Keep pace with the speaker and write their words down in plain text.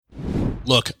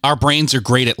Look, our brains are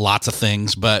great at lots of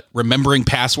things, but remembering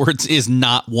passwords is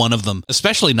not one of them,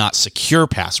 especially not secure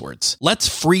passwords. Let's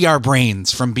free our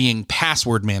brains from being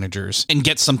password managers and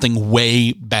get something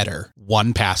way better.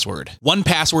 1Password.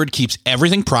 1Password keeps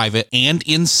everything private and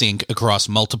in sync across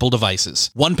multiple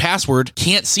devices. 1Password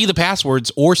can't see the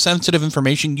passwords or sensitive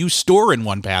information you store in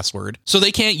 1Password, so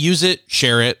they can't use it,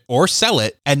 share it, or sell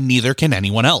it, and neither can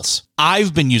anyone else.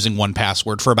 I've been using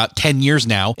 1Password for about 10 years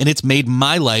now, and it's made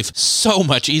my life so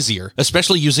much easier,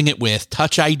 especially using it with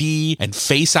Touch ID and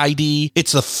Face ID.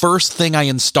 It's the first thing I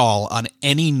install on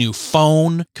any new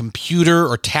phone, computer,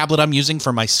 or tablet I'm using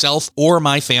for myself or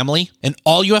my family. And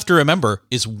all you have to remember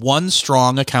is one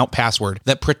strong account password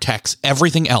that protects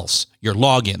everything else. Your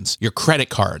logins, your credit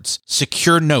cards,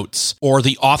 secure notes, or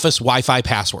the office Wi-Fi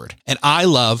password. And I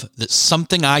love that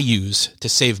something I use to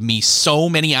save me so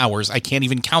many hours I can't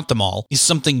even count them all is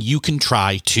something you can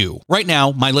try too. Right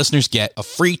now, my listeners get a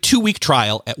free 2-week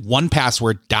trial at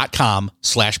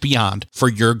onepassword.com/beyond for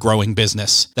your growing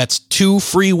business. That's 2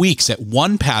 free weeks at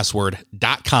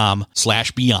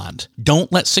onepassword.com/beyond.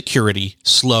 Don't let security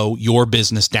slow your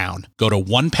business down. Go to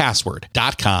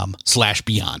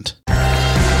onepassword.com/beyond.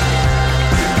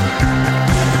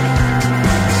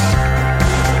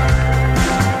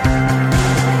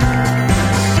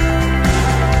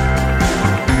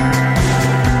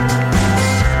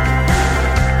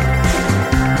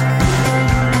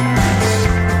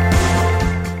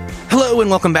 And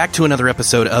welcome back to another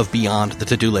episode of Beyond the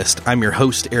To-Do List. I'm your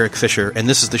host, Eric Fisher, and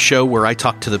this is the show where I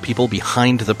talk to the people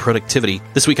behind the productivity.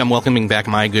 This week, I'm welcoming back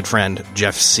my good friend,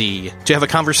 Jeff C., to have a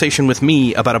conversation with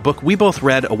me about a book we both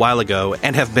read a while ago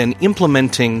and have been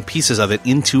implementing pieces of it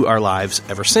into our lives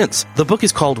ever since. The book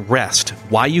is called Rest: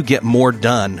 Why You Get More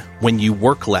Done When You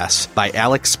Work Less by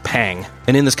Alex Pang.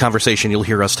 And in this conversation, you'll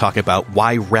hear us talk about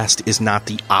why rest is not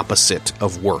the opposite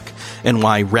of work, and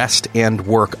why rest and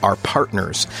work are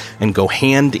partners and go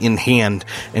hand in hand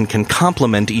and can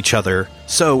complement each other.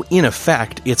 So, in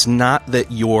effect, it's not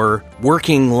that you're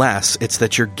working less, it's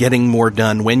that you're getting more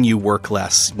done when you work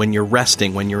less, when you're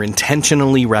resting, when you're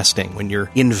intentionally resting, when you're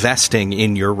investing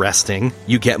in your resting,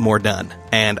 you get more done.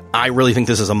 And I really think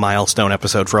this is a milestone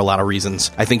episode for a lot of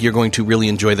reasons. I think you're going to really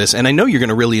enjoy this, and I know you're going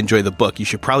to really enjoy the book. You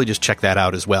should probably just check that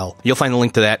out as well. You'll find the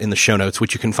link to that in the show notes,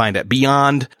 which you can find at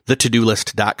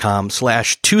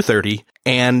beyondthetodolist.com/230.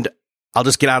 And I'll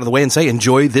just get out of the way and say,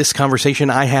 enjoy this conversation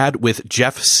I had with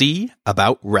Jeff C.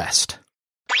 about rest.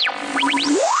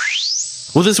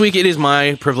 Well, this week it is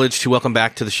my privilege to welcome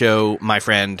back to the show my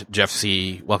friend, Jeff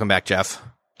C. Welcome back, Jeff.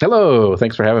 Hello.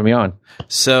 Thanks for having me on.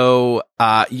 So,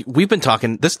 we've been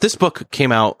talking, this book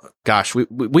came out, gosh,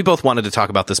 we both wanted to talk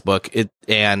about this book,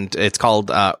 and it's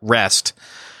called, Rest: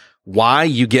 Why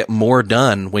You Get More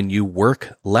Done When You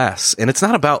Work Less. And it's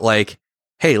not about like,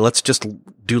 hey, let's just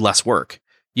do less work.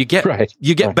 You get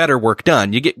better work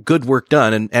done. You get good work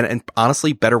done, and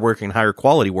honestly, better work and higher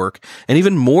quality work, and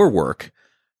even more work.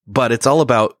 But it's all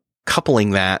about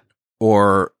coupling that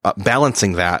or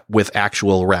balancing that with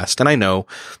actual rest. And I know,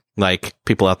 like,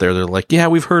 people out there, they're like, yeah,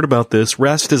 we've heard about this.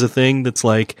 Rest is a thing that's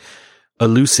like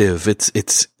elusive.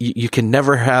 You can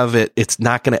never have it. It's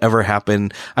not going to ever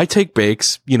happen. I take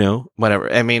breaks, whatever.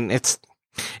 I mean, it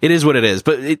is what it is.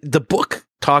 But the book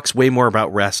talks way more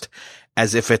about rest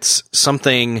as if it's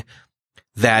something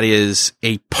that is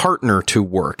a partner to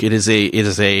work. It's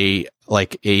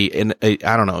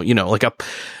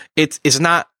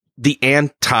not the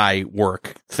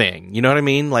anti-work thing. You know what I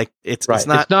mean? Like it's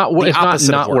not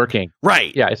working.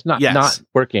 Right. Yeah. It's not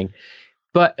working.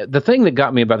 But the thing that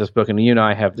got me about this book, and you and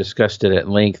I have discussed it at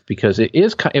length, because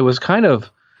it was kind of,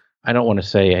 I don't want to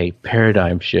say a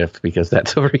paradigm shift because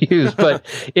that's overused, but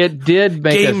it did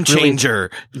make game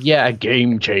changer. A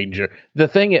game changer. The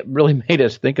thing it really made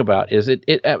us think about is it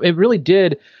really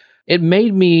did. It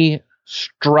made me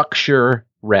structure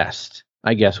rest,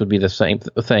 I guess would be the same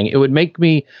thing. It would make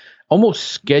me almost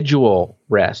schedule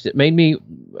rest. It made me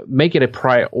make it a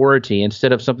priority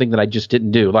instead of something that I just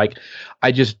didn't do. Like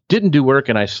I just didn't do work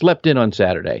and I slept in on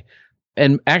Saturday,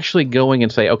 and actually going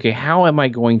and say, okay, how am I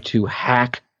going to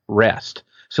hack rest?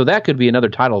 So that could be another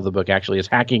title of the book, actually, is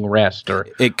Hacking Rest. Or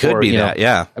it could be that,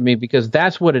 yeah. I mean, because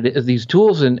that's what it is. These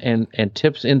tools and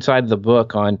tips inside the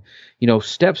book on,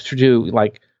 steps to do,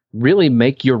 like, really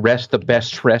make your rest the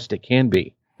best rest it can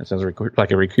be. That sounds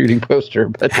like a recruiting poster.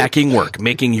 But hacking work,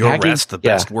 making your rest the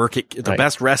best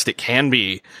best rest it can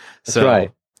be. That's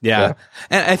right. Yeah.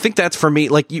 And I think that's for me,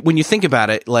 like when you think about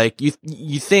it, like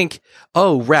you think,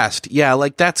 oh, rest. Yeah.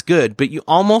 Like that's good. But you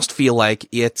almost feel like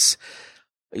it's,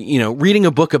 reading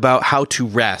a book about how to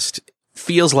rest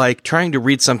feels like trying to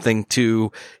read something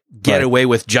to get away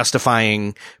with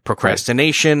justifying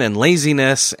procrastination and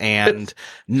laziness and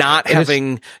not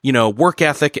having, work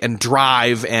ethic and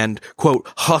drive and quote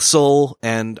hustle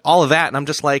and all of that. And I'm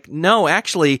just like, no,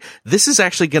 actually, this is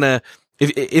actually gonna,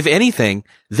 if anything,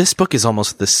 this book is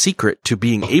almost the secret to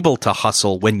being able to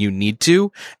hustle when you need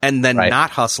to and then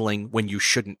not hustling when you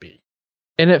shouldn't be.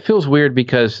 And it feels weird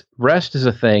because rest is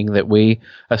a thing that we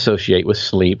associate with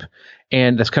sleep.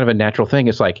 And that's kind of a natural thing.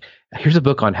 It's like, here's a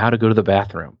book on how to go to the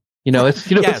bathroom.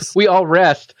 Yes. We all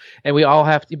rest and we all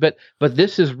have to, but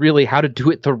this is really how to do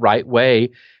it the right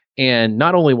way. And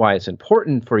not only why it's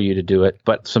important for you to do it,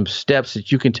 but some steps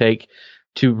that you can take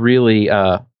to really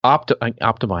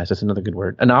optimize. That's another good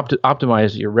word. And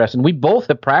optimize your rest. And we both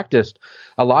have practiced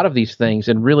a lot of these things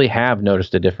and really have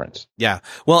noticed a difference. Yeah.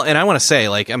 Well, and I want to say,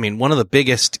 one of the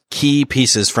biggest key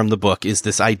pieces from the book is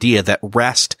this idea that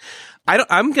rest,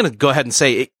 I'm going to go ahead and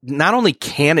say it, not only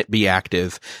can it be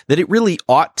active, that it really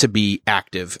ought to be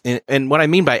active. And what I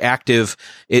mean by active,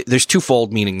 there's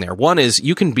twofold meaning there. One is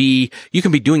you can be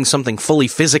doing something fully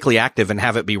physically active and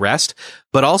have it be rest,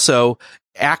 but also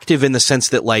active in the sense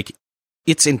that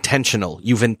it's intentional.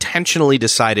 You've intentionally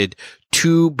decided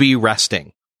to be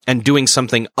resting and doing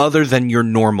something other than your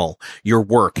normal, your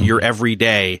work, your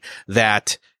everyday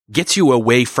that gets you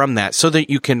away from that so that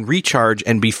you can recharge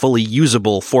and be fully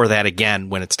usable for that again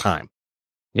when it's time.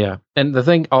 Yeah. And the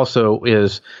thing also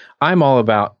is I'm all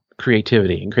about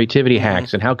creativity and creativity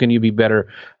hacks and how can you be better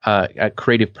a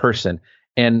creative person.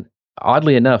 And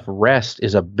oddly enough, rest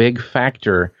is a big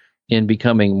factor in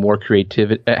becoming more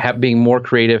creative, being more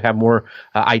creative, have more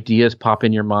ideas pop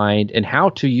in your mind, and how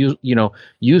to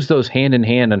use those hand in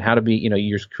hand on how to be,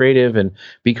 you're creative and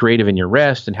be creative in your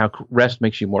rest, and how rest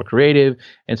makes you more creative.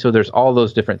 And so there's all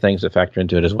those different things that factor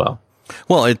into it as well.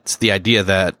 Well, it's the idea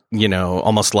that,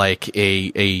 almost like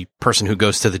a person who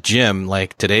goes to the gym,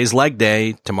 like today's leg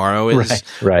day, tomorrow is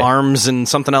arms and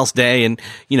something else day. And,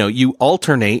 you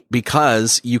alternate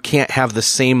because you can't have the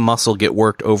same muscle get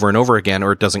worked over and over again,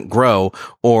 or it doesn't grow,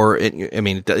 or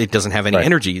it doesn't have any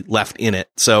energy left in it.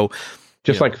 So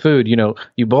just like food,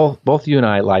 you both you and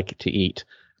I like to eat.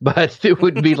 But it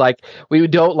would be like we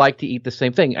don't like to eat the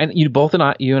same thing. And you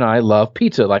and I love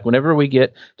pizza. Like whenever we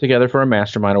get together for a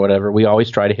mastermind or whatever, we always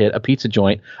try to hit a pizza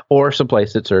joint or some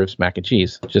place that serves mac and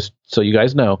cheese. Just so you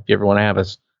guys know, if you ever want to have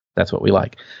us, that's what we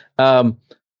like.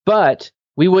 But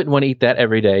we wouldn't want to eat that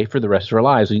every day for the rest of our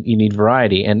lives. You need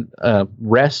variety, and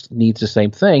rest needs the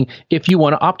same thing if you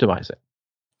want to optimize it.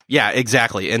 Yeah,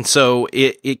 exactly. And so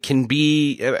it can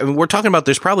be, we're talking about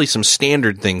there's probably some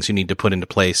standard things you need to put into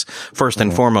place first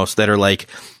and foremost that are like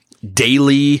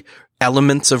daily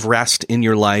elements of rest in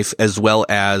your life, as well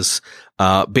as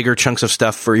bigger chunks of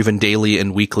stuff for even daily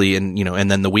and weekly and,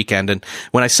 and then the weekend. And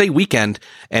when I say weekend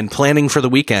and planning for the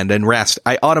weekend and rest,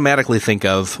 I automatically think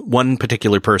of one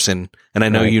particular person, and I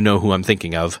know you know who I'm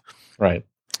thinking of. Right.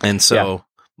 And so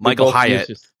Michael Hyatt.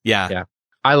 Yeah.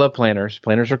 I love planners.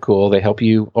 Planners are cool. They help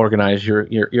you organize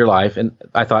your life. And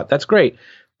I thought that's great.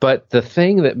 But the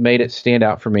thing that made it stand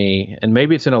out for me, and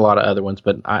maybe it's in a lot of other ones,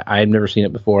 but I've never seen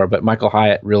it before, but Michael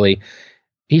Hyatt really,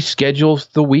 he schedules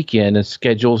the weekend and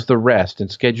schedules the rest and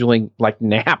scheduling like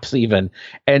naps even.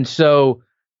 And so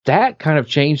that kind of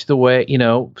changed the way,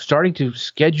 starting to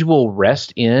schedule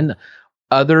rest in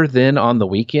other than on the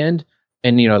weekend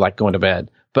and, like going to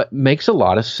bed. But makes a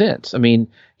lot of sense. I mean,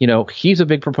 he's a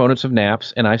big proponent of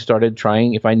naps, and I started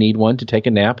trying, if I need one, to take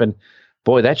a nap. And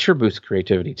boy, that sure boosts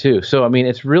creativity too. So, I mean,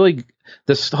 it's really,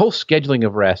 this whole scheduling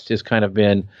of rest has kind of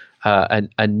been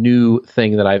a new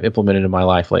thing that I've implemented in my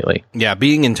life lately. Yeah,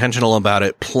 being intentional about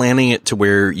it, planning it to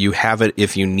where you have it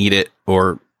if you need it,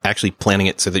 or actually planning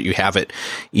it so that you have it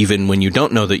even when you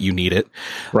don't know that you need it.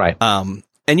 Right.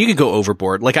 And you can go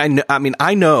overboard. Like, I know,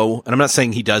 and I'm not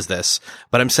saying he does this,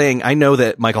 but I'm saying I know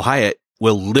that Michael Hyatt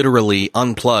will literally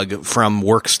unplug from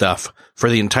work stuff for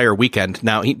the entire weekend.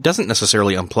 Now, he doesn't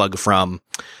necessarily unplug from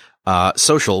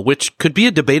social, which could be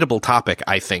a debatable topic,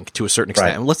 I think, to a certain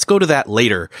extent. Right. And let's go to that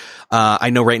later.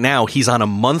 I know right now he's on a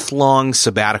month-long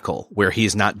sabbatical where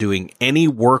he's not doing any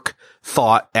work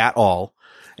thought at all.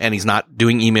 And he's not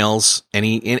doing emails,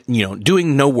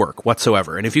 doing no work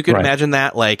whatsoever. And if you could imagine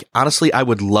that, like, honestly, I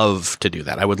would love to do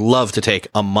that. I would love to take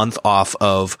a month off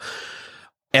of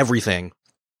everything.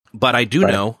 But I do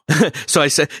know. So I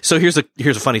said, here's a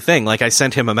funny thing. Like, I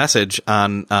sent him a message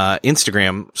on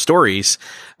Instagram stories,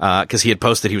 cause he had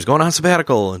posted he was going on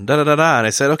sabbatical and And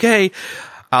I said, okay,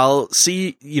 I'll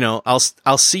see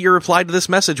your reply to this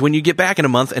message when you get back in a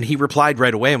month. And he replied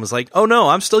right away and was like, oh no,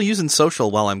 I'm still using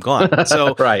social while I'm gone.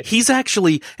 So he's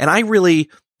actually, and I really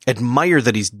admire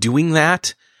that he's doing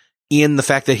that, in the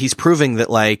fact that he's proving that,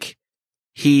 like,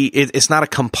 it's not a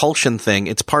compulsion thing.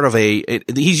 It's part of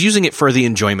he's using it for the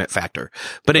enjoyment factor.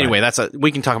 But anyway,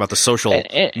 we can talk about the social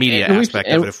media aspect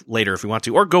of it later if we want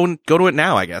to, or go to it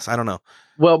now, I guess. I don't know.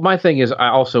 Well, my thing is, I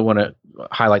also want to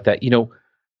highlight that,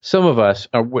 some of us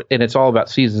are, and it's all about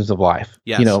seasons of life.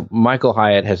 Yes. Michael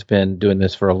Hyatt has been doing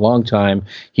this for a long time.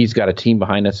 He's got a team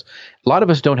behind us. A lot of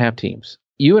us don't have teams.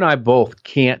 You and I both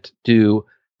can't do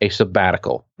a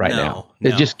sabbatical right now.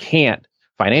 It just can't,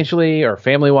 financially or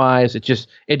family wise. It just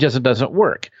doesn't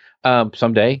work.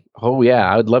 Someday,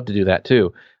 I would love to do that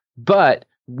too. But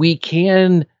we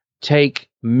can take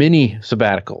mini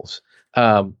sabbaticals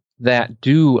that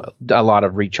do a lot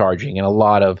of recharging and a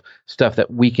lot of stuff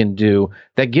that we can do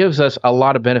that gives us a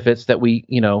lot of benefits that we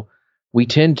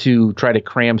tend to try to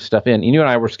cram stuff in. You and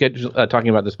I were talking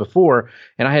about this before,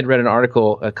 and I had read an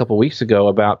article a couple weeks ago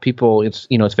about people. It's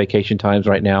vacation times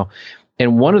right now,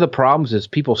 and one of the problems is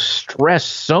people stress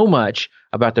so much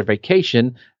about their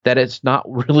vacation that it's not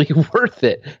really worth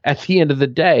it. At the end of the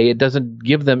day, it doesn't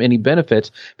give them any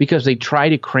benefits because they try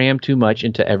to cram too much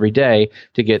into every day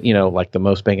to get, like the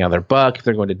most bang out of their buck. If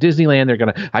they're going to Disneyland,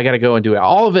 I got to go and do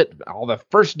all of it, all the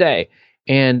first day.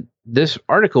 And this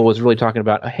article was really talking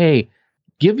about, hey,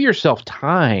 give yourself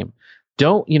time.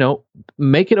 Don't,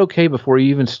 make it okay before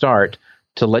you even start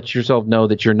to let yourself know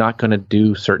that you're not going to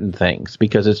do certain things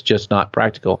because it's just not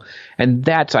practical. And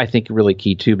that's, I think, really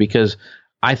key too, because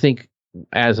I think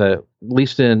at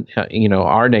least in,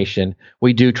 our nation,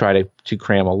 we do try to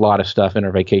cram a lot of stuff in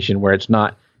our vacation where it's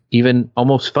not even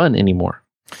almost fun anymore.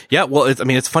 Yeah, well,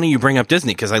 it's funny you bring up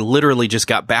Disney because I literally just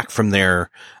got back from there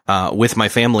with my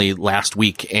family last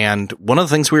week, and one of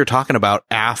the things we were talking about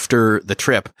after the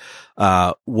trip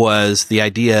was the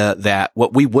idea that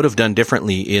what we would have done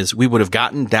differently is we would have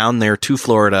gotten down there to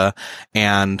Florida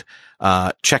and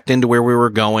checked into where we were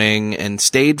going and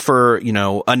stayed for,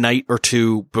 a night or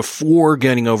two before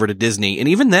getting over to Disney. And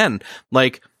even then,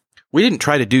 we didn't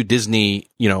try to do Disney,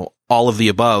 all of the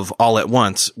above all at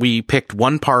once. We picked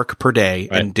one park per day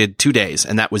and did 2 days,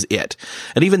 and that was it.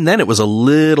 And even then it was a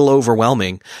little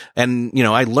overwhelming. And,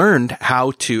 I learned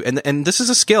how to, and this is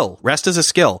a skill. Rest is a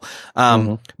skill.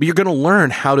 But you're going to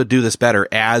learn how to do this better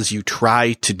as you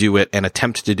try to do it and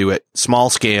attempt to do it small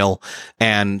scale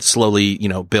and slowly,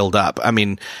 build up.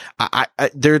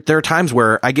 There are times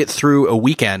where I get through a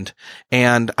weekend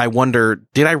and I wonder,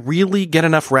 did I really get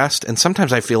enough rest? And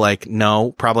sometimes I feel like,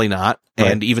 no, probably not.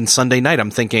 And even Sunday night,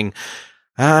 I'm thinking,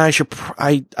 I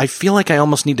feel like I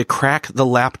almost need to crack the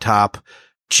laptop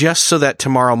just so that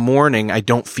tomorrow morning I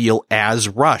don't feel as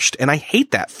rushed. And I hate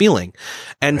that feeling.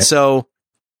 And so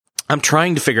I'm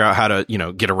trying to figure out how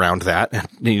to, get around that,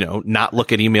 not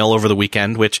look at email over the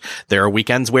weekend, which there are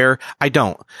weekends where I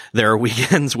don't. There are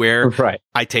weekends where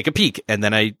I take a peek and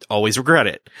then I always regret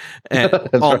it. And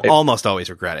almost always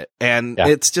regret it. And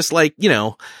it's just like,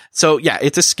 so yeah,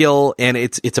 it's a skill and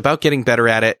it's about getting better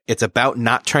at it. It's about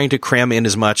not trying to cram in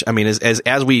as much.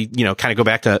 As we, kind of go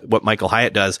back to what Michael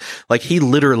Hyatt does, he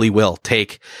literally will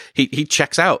he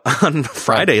checks out on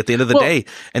Friday at the end of the day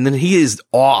and then he is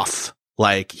off.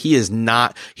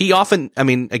 He often,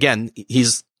 again,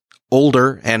 he's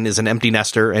older and is an empty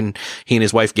nester, and he and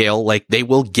his wife, Gail, they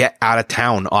will get out of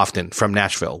town often from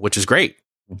Nashville, which is great.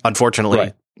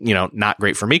 Unfortunately, not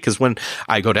great for me because when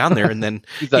I go down there and then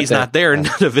he's not there and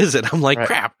to visit, I'm like,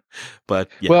 crap. But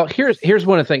yeah. Well, here's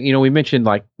one of the things, we mentioned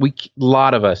a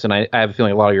lot of us, and I have a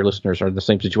feeling a lot of your listeners are in the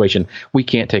same situation. We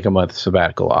can't take a month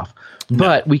sabbatical off,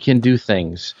 but we can do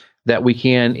things that we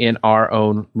can in our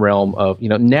own realm of,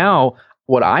 now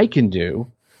what I can do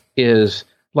is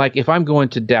if I'm going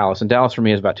to Dallas, and Dallas for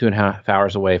me is about 2.5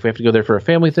 hours away. If we have to go there for a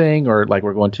family thing or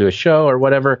we're going to a show or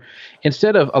whatever,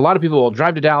 instead of, a lot of people will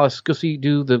drive to Dallas, go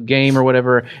do the game or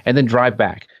whatever, and then drive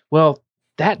back. Well,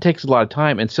 that takes a lot of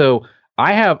time. And so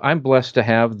I'm blessed to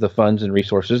have the funds and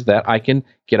resources that I can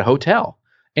get a hotel.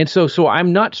 And so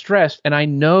I'm not stressed, and I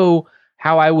know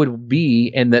how I would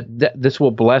be, and that this will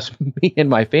bless me and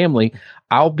my family.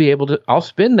 I'll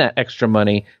spend that extra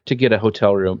money to get a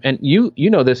hotel room. And you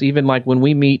know this, even when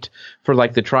we meet for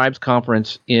the Tribes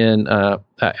Conference in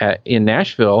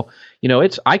Nashville,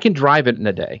 I can drive it in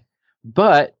a day,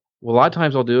 but a lot of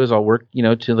times I'll do is I'll work,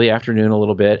 till the afternoon a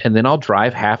little bit, and then I'll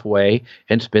drive halfway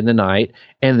and spend the night,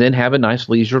 and then have a nice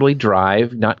leisurely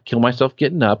drive, not kill myself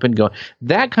getting up and going.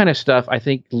 That kind of stuff, I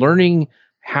think, learning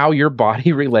how your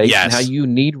body relates and how you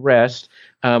need rest.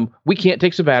 We can't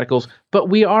take sabbaticals, but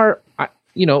we are, a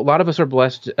lot of us are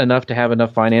blessed enough to have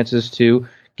enough finances to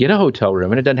get a hotel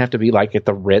room, and it doesn't have to be like at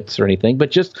the Ritz or anything,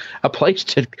 but just a place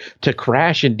to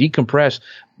crash and decompress.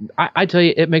 I tell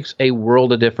you, it makes a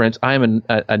world of difference. I'm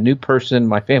a new person.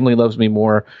 My family loves me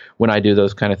more when I do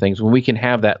those kind of things, when we can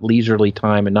have that leisurely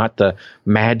time and not the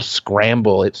mad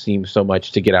scramble it seems so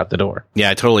much to get out the door. Yeah,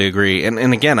 I totally agree.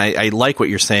 And again, I like what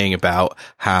you're saying about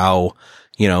how,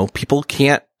 people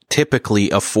can't typically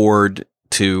afford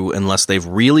to, unless they've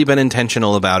really been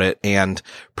intentional about it and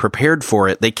prepared for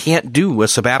it, they can't do a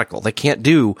sabbatical. They can't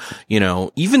do,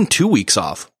 even 2 weeks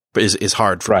off is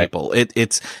hard for people.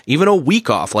 It's even a week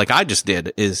off, like I just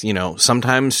did, is,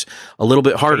 sometimes a little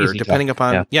bit harder depending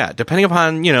upon, depending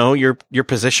upon, your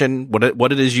position,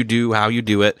 what it is you do, how you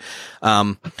do it.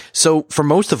 So for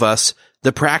most of us,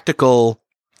 the practical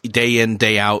day in,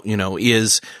 day out,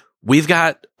 is we've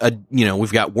got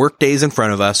work days in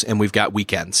front of us and we've got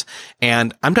weekends.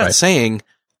 And I'm not saying,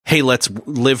 hey, let's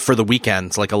live for the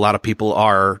weekends like a lot of people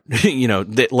are,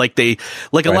 a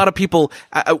lot of people.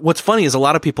 What's funny is a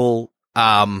lot of people,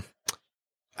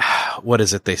 what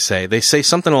is it they say? They say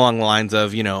something along the lines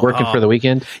of, working for the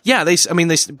weekend. Yeah.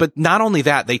 But not only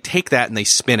that, they take that and they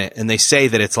spin it and they say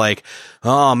that it's like,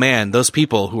 oh man, those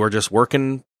people who are just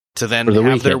working to then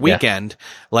have their weekend,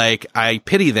 like I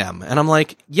pity them. And I'm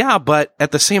like, yeah, but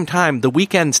at the same time, the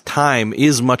weekend's time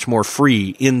is much more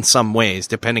free in some ways,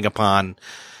 depending upon,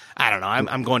 I don't know.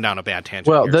 I'm going down a bad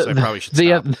tangent here, so I probably should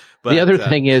stop. The other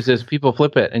thing is people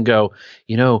flip it and go,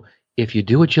 if you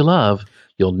do what you love,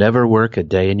 you'll never work a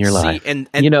day in your life. And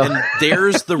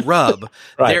there's the rub.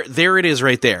 Right. There it is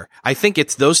right there. I think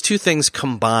it's those two things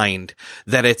combined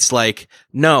that it's like,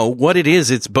 no, what it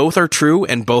is, it's both are true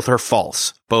and both are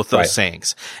false, both those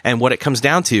sayings. And what it comes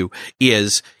down to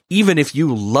is, even if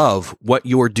you love what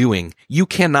you're doing, you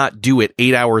cannot do it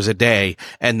 8 hours a day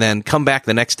and then come back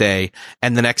the next day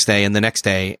and the next day and the next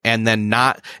day and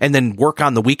then work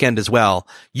on the weekend as well.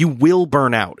 You will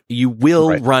burn out. You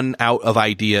will run out of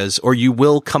ideas, or you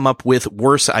will come up with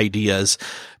worse ideas,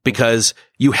 because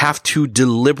you have to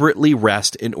deliberately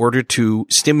rest in order to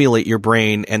stimulate your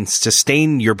brain and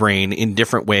sustain your brain in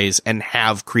different ways and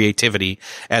have creativity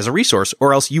as a resource,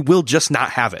 or else you will just not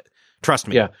have it. Trust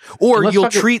me. Yeah. Or you'll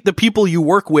treat the people you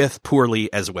work with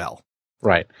poorly as well.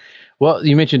 Right. Well,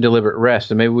 you mentioned deliberate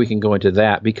rest, and maybe we can go into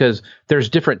that, because there's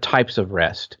different types of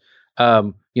rest.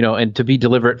 And to be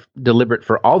deliberate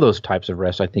for all those types of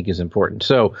rest, I think is important.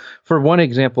 So for one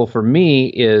example for me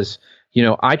is,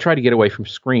 I try to get away from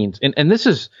screens, and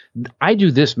I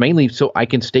do this mainly so I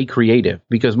can stay creative,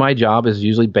 because my job is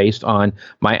usually based on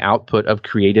my output of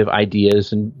creative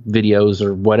ideas and videos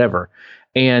or whatever.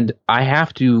 And I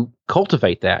have to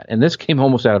cultivate that. And this came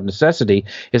almost out of necessity,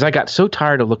 is I got so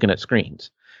tired of looking at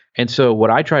screens. And so what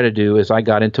I try to do is I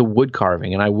got into wood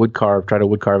carving, and I try to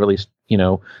wood carve at least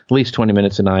 20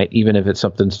 minutes a night, even if it's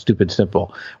something stupid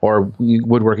simple, or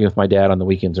woodworking with my dad on the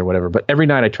weekends or whatever. But every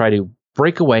night I try to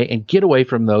break away and get away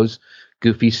from those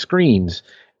goofy screens.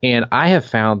 And I have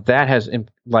found that has,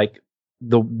 like,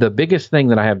 the biggest thing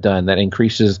that I have done that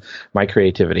increases my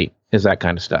creativity is that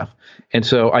kind of stuff. And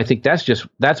so I think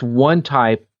that's one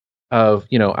type of,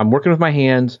 I'm working with my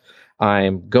hands,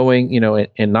 I'm going,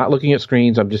 and not looking at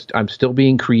screens. I'm still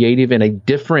being creative in a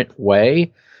different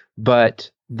way,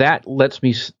 but that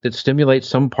it stimulates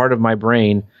some part of my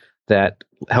brain that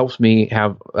helps me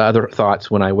have other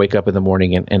thoughts when I wake up in the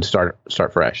morning and start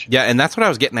fresh. Yeah. And that's what I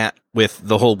was getting at with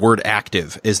the whole word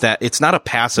active, is that it's not a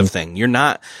passive thing. You're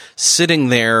not sitting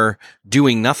there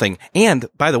doing nothing. And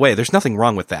by the way, there's nothing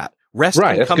wrong with that. Rest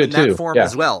can come in that form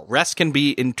as well. Rest can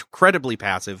be incredibly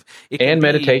passive. And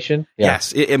meditation.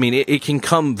 Yes. It can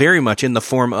come very much in the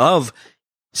form of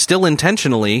still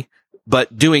intentionally,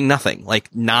 but doing nothing,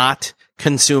 like not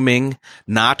consuming,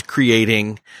 not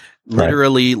creating,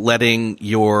 literally letting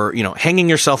hanging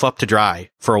yourself up to dry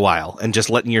for a while and just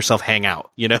letting yourself hang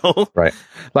out, Right.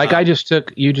 Like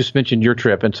you just mentioned your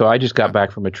trip. And so I just got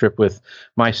back from a trip with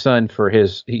my son for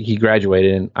he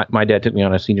graduated, and my dad took me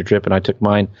on a senior trip, and I took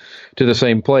mine to the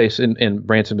same place in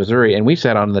Branson, Missouri. And we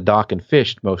sat on the dock and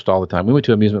fished most all the time. We went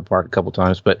to an amusement park a couple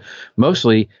times, but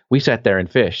mostly we sat there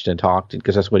and fished and talked,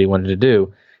 because that's what he wanted to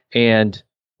do. And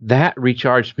that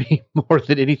recharged me more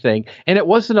than anything. And it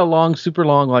wasn't a super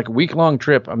long, like week-long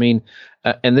trip. I mean,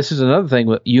 and this is another thing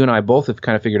that you and I both have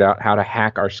kind of figured out how to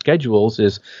hack our schedules,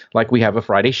 is like we have a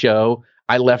Friday show.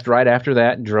 I left right after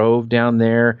that and drove down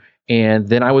there, and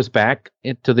then I was back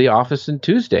into the office on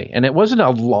Tuesday. And it wasn't a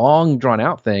long,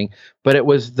 drawn-out thing, but it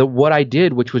was what I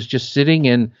did, which was just sitting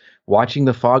and watching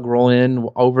the fog roll in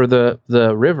over the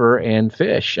river and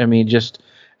fish. I mean, just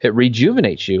it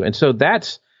rejuvenates you. And so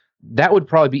that would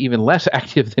probably be even less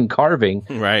active than carving,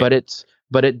 right?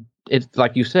 But it's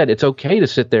like you said, it's okay to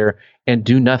sit there and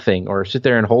do nothing, or sit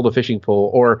there and hold a fishing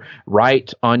pole, or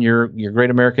write on your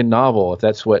great American novel if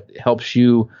that's what helps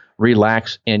you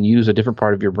relax and use a different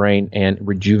part of your brain and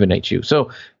rejuvenate you.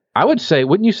 So I would say,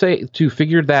 wouldn't you say to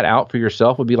figure that out for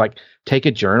yourself would be like take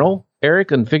a journal,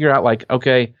 Eric, and figure out like,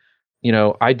 okay,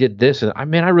 I did this, and I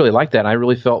really liked that. And I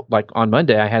really felt like on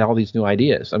Monday I had all these new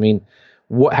ideas. I mean,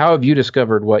 how have you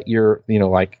discovered what your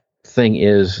like thing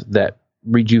is that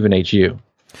rejuvenates you?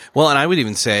 Well, and I would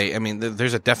even say, I mean,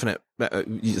 there's a definite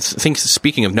thing.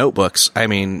 Speaking of notebooks, I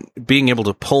mean, being able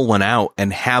to pull one out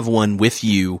and have one with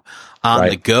you on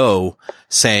the go,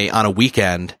 say on a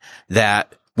weekend,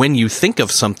 that when you think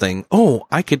of something, oh,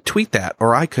 I could tweet that,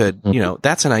 or I could,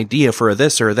 that's an idea for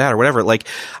this or that or whatever. Like,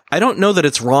 I don't know that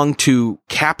it's wrong to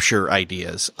capture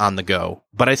ideas on the go,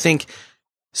 but I think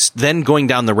then going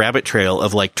down the rabbit trail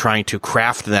of like trying to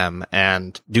craft them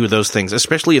and do those things,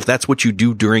 especially if that's what you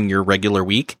do during your regular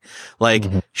week, like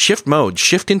shift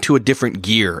into a different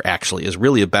gear actually is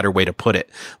really a better way to put it.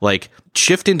 Like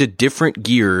shift into different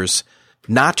gears,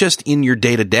 not just in your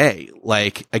day to day.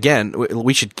 Like again,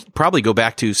 we should probably go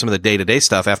back to some of the day to day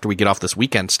stuff after we get off this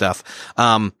weekend stuff.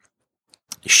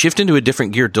 Shift into a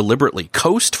different gear deliberately,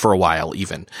 coast for a while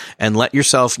even, and let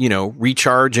yourself,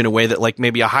 recharge in a way that like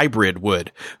maybe a hybrid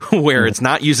would, where it's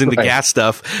not using the gas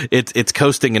stuff. It's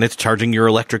coasting and it's charging your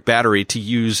electric battery to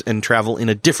use and travel in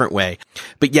a different way.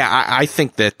 But yeah, I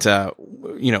think that,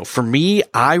 for me,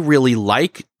 I'm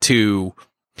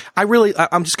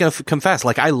just going to confess,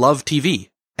 like I love TV.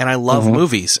 And I love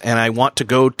movies, and I want to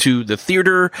go to the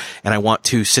theater, and I want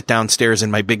to sit downstairs in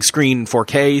my big screen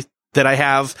 4K that I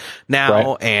have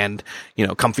now, and,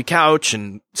 comfy couch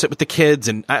and sit with the kids.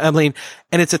 And I mean,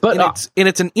 and it's an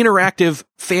interactive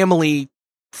family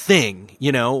thing,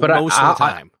 most of the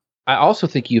time. I also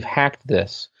think you've hacked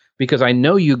this, because I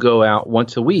know you go out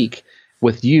once a week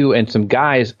with you and some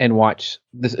guys and watch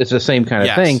this. It's the same kind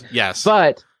of thing. Yes.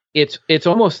 But it's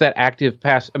almost that active,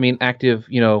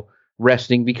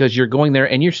 resting, because you're going there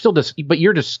and you're still but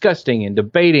you're discussing and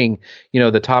debating,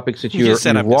 the topics that you watch.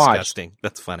 Disgusting.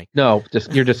 That's funny. No,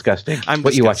 you're disgusting.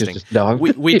 What you watch is just dog.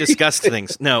 We discussed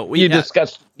things. No, you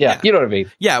discussed. Yeah, you know what I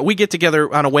mean. Yeah, we get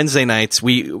together on a Wednesday nights.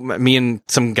 Me and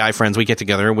some guy friends, we get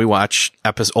together and we watch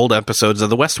old episodes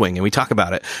of The West Wing and we talk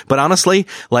about it. But honestly,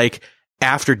 like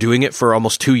after doing it for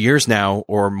almost 2 years now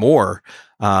or more,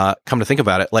 come to think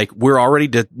about it, like we're already,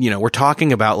 we're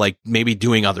talking about like maybe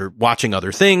watching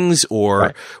other things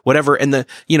or whatever. And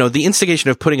the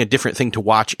instigation of putting a different thing to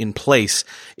watch in place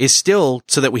is still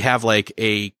so that we have like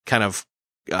a kind of,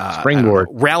 springboard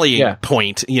rallying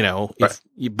point,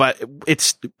 but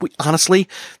honestly,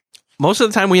 most of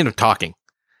the time we end up talking.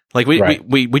 Like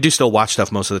we do still watch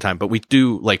stuff most of the time, but we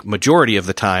do like majority of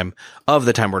the time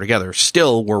we're together.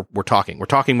 Still, we're talking. We're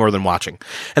talking more than watching.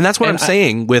 And that's what I'm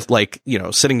saying with like,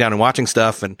 sitting down and watching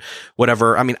stuff and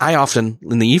whatever. I mean, I often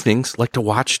in the evenings like to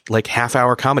watch like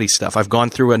half-hour comedy stuff. I've gone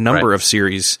through a number of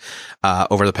series,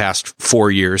 over the past 4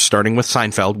 years, starting with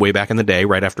Seinfeld way back in the day,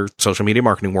 right after Social Media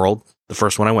Marketing World, the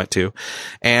first one I went to.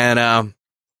 And,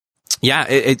 yeah,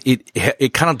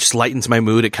 it kind of just lightens my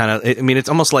mood. It's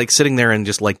almost like sitting there and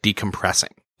just like decompressing,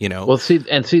 Well,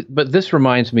 but this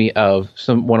reminds me of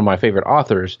one of my favorite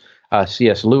authors,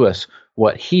 C.S. Lewis.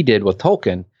 What he did with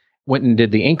Tolkien, went and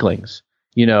did the Inklings.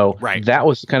 That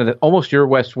was kind of almost your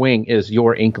West Wing is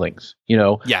your Inklings.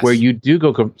 Yes. Where you do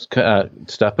go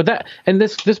stuff. But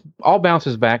this all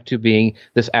bounces back to being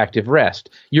this active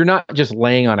rest. You're not just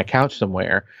laying on a couch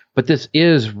somewhere, but this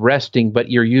is resting,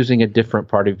 but you're using a different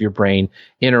part of your brain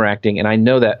interacting. And I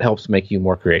know that helps make you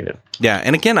more creative. Yeah.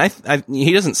 And again,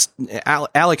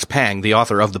 Alex Pang, the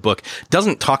author of the book,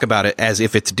 doesn't talk about it as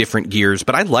if it's different gears,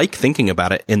 but I like thinking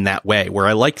about it in that way, where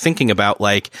I like thinking about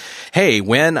like, hey,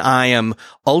 when I am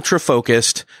ultra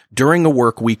focused during a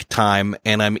work week time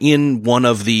and I'm in one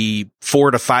of the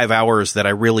 4 to 5 hours that I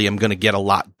really am going to get a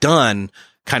lot done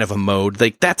kind of a mode,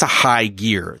 like that's a high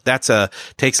gear.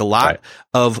 Takes a lot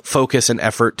of focus and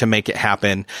effort to make it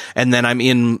happen. And then I'm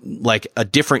in like a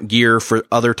different gear for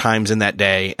other times in that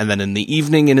day. And then in the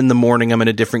evening and in the morning, I'm in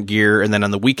a different gear. And then on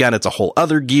the weekend, it's a whole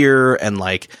other gear. And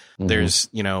like, there's,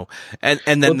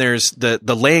 and then there's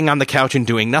the laying on the couch and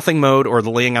doing nothing mode, or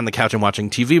the laying on the couch and watching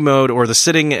TV mode, or the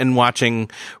sitting and watching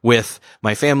with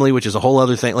my family, which is a whole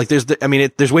other thing. Like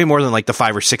there's way more than like the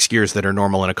 5 or 6 gears that are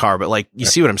normal in a car, but like, you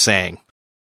see what I'm saying?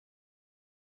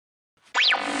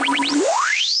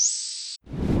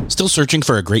 Still searching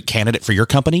for a great candidate for your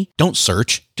company? Don't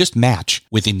search. Just match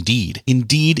with Indeed.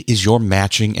 Indeed is your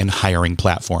matching and hiring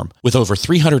platform with over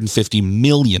 350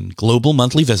 million global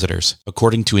monthly visitors,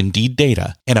 according to Indeed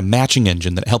data, and a matching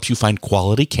engine that helps you find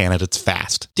quality candidates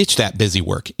fast. Ditch that busy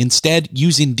work. Instead,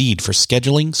 use Indeed for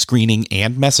scheduling, screening,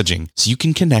 and messaging so you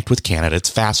can connect with candidates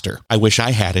faster. I wish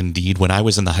I had Indeed when I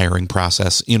was in the hiring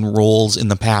process in roles in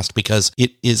the past, because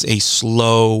it is a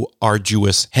slow,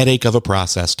 arduous headache of a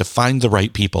process to find the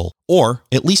right people. Or,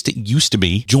 at least it used to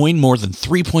be. Join more than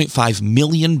 3.5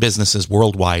 million businesses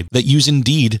worldwide that use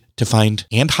Indeed to find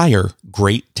and hire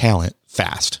great talent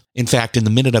fast. In fact, in the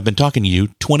minute I've been talking to you,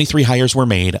 23 hires were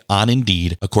made on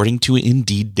Indeed, according to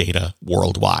Indeed data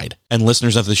worldwide. And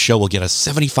listeners of this show will get a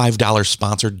 $75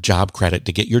 sponsored job credit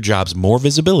to get your jobs more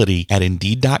visibility at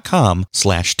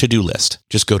Indeed.com/to-do list.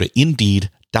 Just go to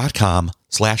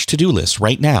Indeed.com/to-do list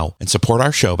right now and support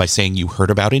our show by saying you heard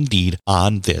about Indeed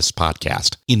on this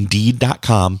podcast.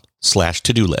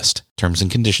 Indeed.com/to-do list. Terms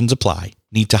and conditions apply.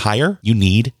 Need to hire? You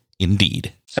need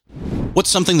Indeed. What's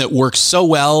something that works so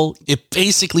well, it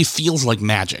basically feels like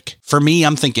magic? For me,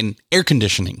 I'm thinking air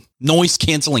conditioning, noise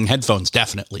canceling headphones,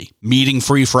 definitely.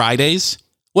 Meeting-free Fridays?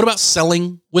 What about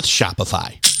selling with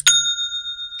Shopify?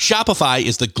 Shopify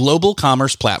is the global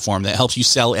commerce platform that helps you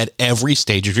sell at every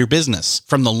stage of your business.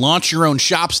 From the launch your own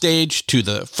shop stage to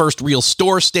the first real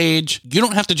store stage, you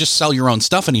don't have to just sell your own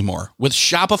stuff anymore. With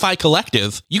Shopify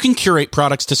Collective, you can curate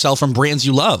products to sell from brands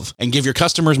you love and give your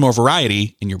customers more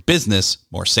variety and your business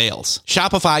more sales.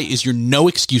 Shopify is your no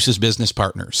excuses business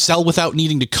partner. Sell without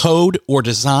needing to code or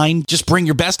design. Just bring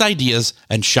your best ideas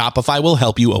and Shopify will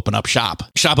help you open up shop.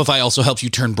 Shopify also helps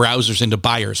you turn browsers into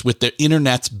buyers with the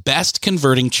internet's best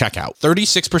converting checkout,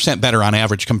 36% better on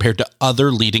average compared to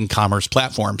other leading commerce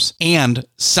platforms, and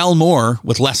sell more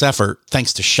with less effort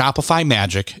thanks to Shopify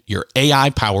Magic, your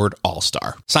AI-powered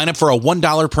all-star. Sign up for a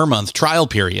 $1 per month trial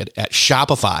period at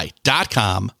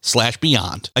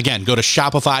shopify.com/beyond. Again, go to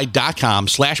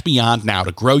shopify.com/beyond now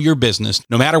to grow your business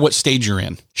no matter what stage you're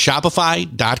in.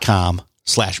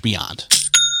 Shopify.com/beyond.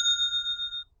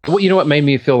 Well, you know what made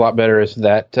me feel a lot better is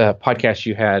that podcast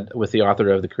you had with the author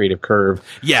of The Creative Curve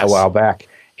a while back.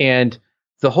 And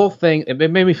the whole thing, it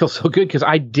made me feel so good because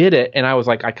I did it and I was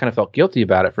like, I kind of felt guilty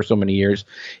about it for so many years,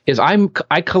 is I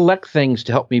collect things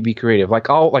to help me be creative. Like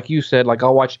you said,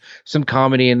 I'll watch some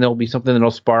comedy and there'll be something that'll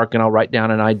spark and I'll write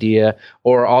down an idea,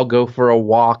 or I'll go for a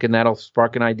walk and that'll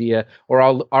spark an idea, or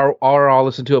I'll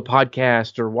listen to a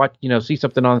podcast or watch, see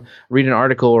something read an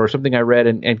article or something I read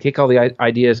and take all the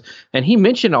ideas. And he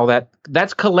mentioned all that.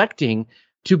 That's collecting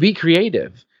to be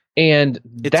creative. And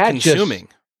it's consuming.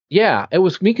 Yeah, it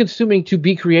was me consuming to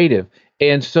be creative.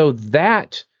 And so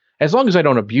that, as long as I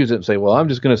don't abuse it and say, well, I'm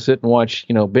just going to sit and watch,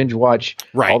 binge watch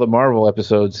all the Marvel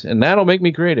episodes, and that'll make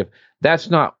me creative. That's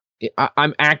not,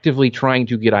 I'm actively trying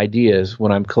to get ideas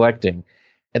when I'm collecting.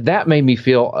 And that made me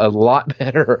feel a lot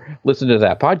better listening to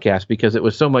that podcast, because it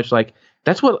was so much like,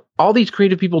 that's what all these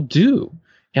creative people do.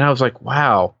 And I was like,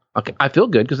 wow, okay, I feel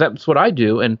good because that's what I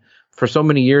do. And for so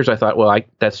many years, I thought, well,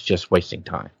 that's just wasting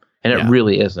time. And it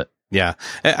really isn't. Yeah.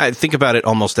 I think about it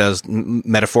almost as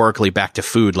metaphorically back to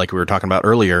food, like we were talking about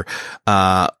earlier,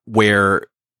 where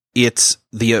it's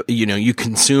you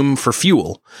consume for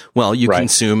fuel. Well, you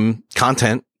consume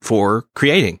content for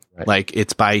creating. Right. Like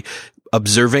it's by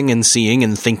observing and seeing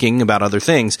and thinking about other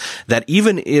things that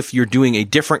even if you're doing a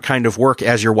different kind of work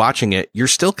as you're watching it, you're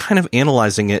still kind of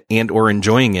analyzing it and or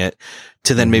enjoying it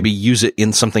to then maybe use it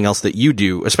in something else that you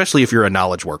do, especially if you're a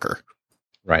knowledge worker.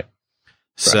 Right.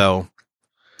 So,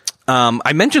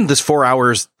 I mentioned this 4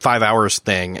 hours, 5 hours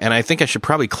thing, and I think I should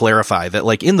probably clarify that,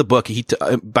 like in the book,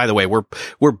 by the way,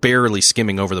 we're barely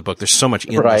skimming over the book. There's so much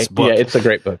in this book. Yeah, it's a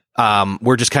great book.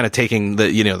 We're just kind of taking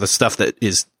the stuff that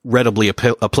is readily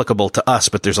applicable to us,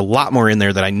 but there's a lot more in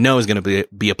there that I know is going to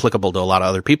be applicable to a lot of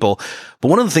other people. But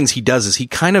one of the things he does is he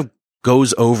kind of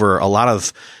goes over a lot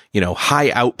of,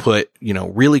 high output,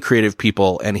 really creative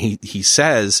people. And he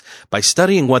says by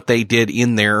studying what they did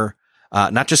in their,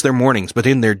 not just their mornings, but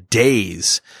in their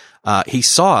days, he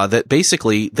saw that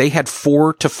basically they had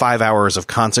 4 to 5 hours of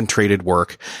concentrated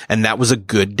work, and that was a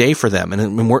good day for them.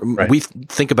 And we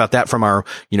think about that from our,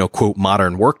 quote,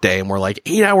 modern work day, and we're like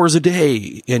 8 hours a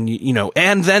day and,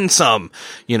 and then some,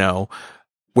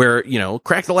 where,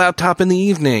 crack the laptop in the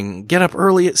evening, get up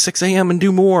early at 6 a.m. and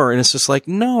do more. And it's just like,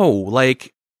 no,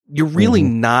 like you're really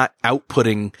not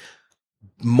outputting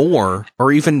more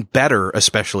or even better,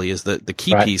 especially is the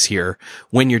key piece here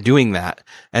when you're doing that.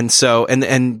 And so,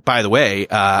 and by the way,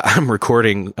 I'm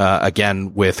recording,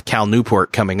 again with Cal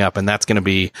Newport coming up, and that's going to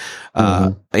be,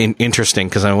 interesting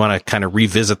because I want to kind of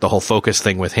revisit the whole focus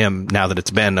thing with him now that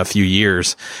it's been a few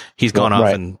years. He's gone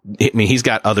off and I mean, he's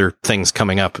got other things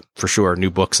coming up for sure,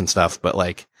 new books and stuff, but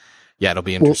like, yeah, it'll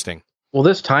be interesting. Well,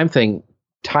 this time thing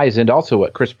ties into also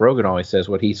what Chris Brogan always says,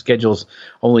 what he schedules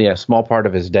only a small part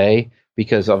of his day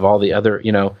because of all the other,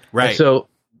 Right. And so,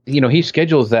 he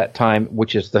schedules that time,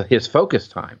 which is his focus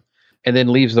time, and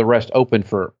then leaves the rest open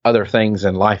for other things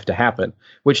in life to happen,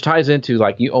 which ties into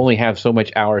like, you only have so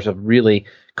much hours of really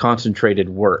concentrated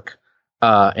work.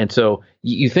 And so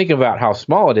you think about how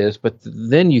small it is, but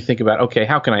then you think about, okay,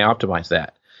 how can I optimize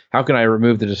that? How can I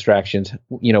remove the distractions?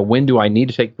 When do I need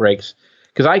to take breaks?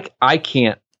 Because I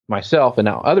can't myself, and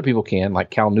now other people can, like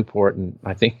Cal Newport and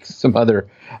I think some other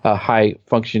high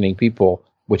functioning people,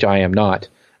 which I am not.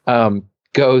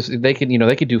 They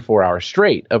could do 4 hours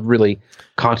straight of really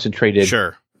concentrated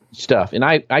stuff, and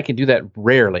I can do that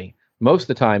rarely. Most of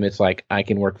the time, it's like I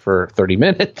can work for 30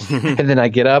 minutes, and then I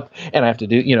get up and I have to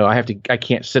do, I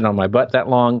can't sit on my butt that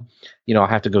long. I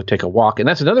have to go take a walk, and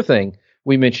that's another thing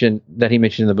he mentioned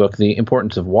in the book, the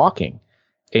importance of walking,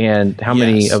 and how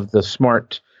many of the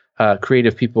smart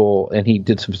creative people, and he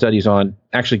did some studies on,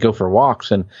 actually go for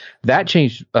walks, and that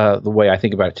changed the way I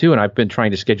think about it too. And I've been trying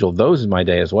to schedule those in my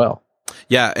day as well.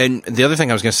 Yeah, and the other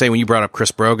thing I was going to say, when you brought up Chris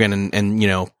Brogan and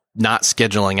not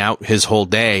scheduling out his whole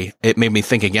day, it made me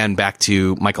think again back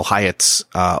to Michael Hyatt's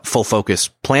full focus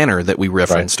planner that we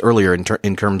referenced earlier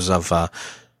in terms of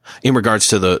in regards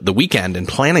to the weekend and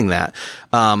planning that.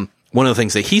 One of the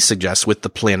things that he suggests with the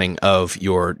planning of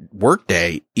your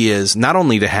workday is not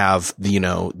only to have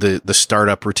the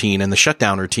startup routine and the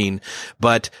shutdown routine,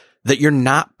 but that you're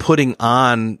not putting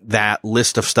on that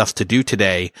list of stuff to do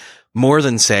today more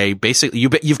than, say, basically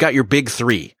you've got your big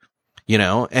three,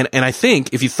 and I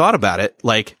think if you thought about it,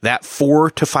 like that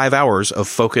 4 to 5 hours of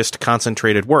focused,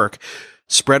 concentrated work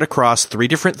spread across 3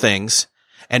 different things.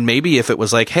 And maybe if it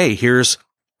was like, hey, here's,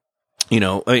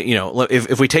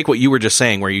 if we take what you were just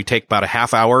saying, where you take about a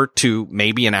half hour to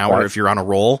maybe an hour if you're on a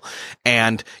roll,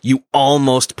 and you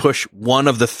almost push one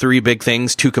of the 3 big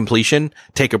things to completion,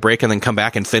 take a break and then come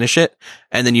back and finish it.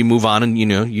 And then you move on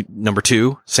and, number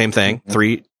 2, same thing,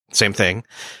 3, same thing.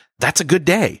 That's a good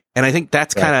day. And I think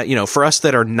that's kind of, for us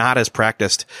that are not as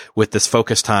practiced with this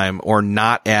focus time, or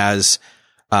not as,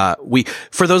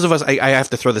 for those of us, I have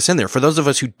to throw this in there, for those of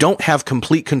us who don't have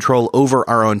complete control over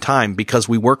our own time because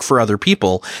we work for other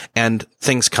people and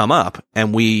things come up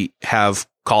and we have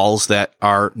calls that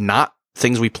are not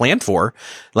things we planned for,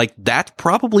 like that's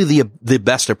probably the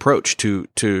best approach to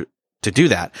do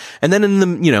that. And then in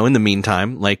the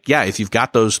meantime, like, if you've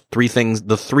got those 3 things,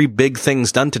 the 3 big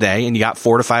things done today, and you got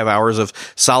 4 to 5 hours of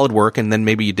solid work, and then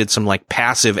maybe you did some like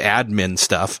passive admin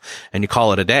stuff and you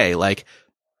call it a day, like,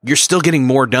 you're still getting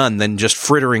more done than just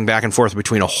frittering back and forth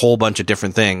between a whole bunch of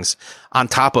different things on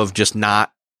top of just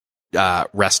not,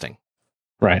 resting.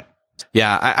 Right.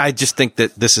 Yeah. I just think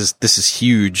that this is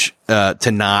huge,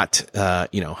 to not,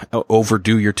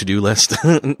 overdo your to-do list,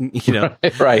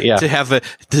 Right. Yeah. To have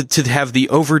the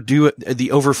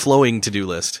overflowing to-do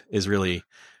list is really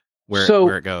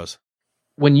where it goes.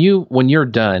 When you're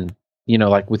done,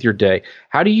 like with your day,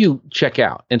 how do you check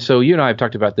out? And so you and I have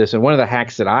talked about this, and one of the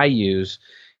hacks that I use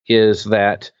is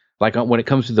that, like, when it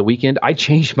comes to the weekend, I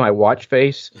change my watch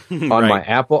face on my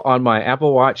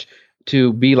Apple Watch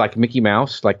to be like Mickey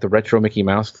Mouse, like the retro Mickey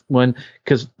Mouse one,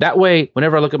 because that way,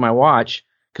 whenever I look at my watch,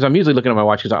 because I'm usually looking at my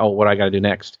watch because what I got to do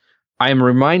next, I am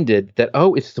reminded that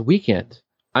it's the weekend.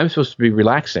 I'm supposed to be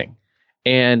relaxing,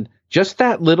 and just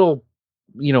that little,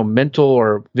 mental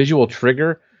or visual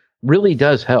trigger really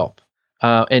does help.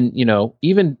 And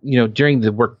even during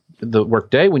the work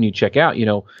day, when you check out,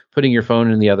 putting your phone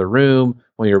in the other room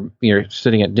when you're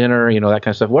sitting at dinner, that kind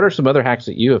of stuff. What are some other hacks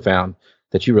that you have found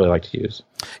that you really like to use?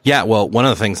 Yeah, well, one of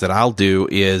the things that I'll do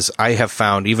is I have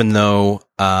found, even though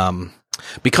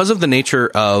because of the nature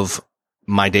of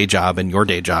my day job and your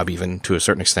day job, even to a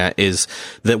certain extent, is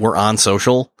that we're on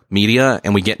social media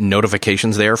and we get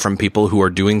notifications there from people who are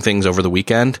doing things over the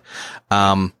weekend.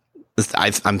 I'm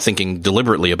thinking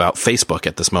deliberately about Facebook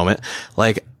at this moment.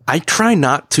 Like, I try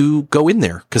not to go in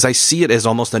there because I see it as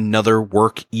almost another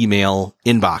work email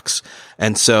inbox.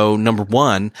 And so, number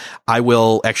one, I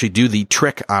will actually do the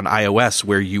trick on iOS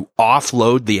where you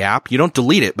offload the app. You don't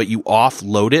delete it, but you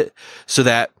offload it so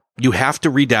that you have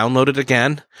to re-download it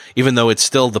again, even though it's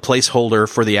still, the placeholder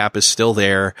for the app is still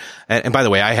there. And by the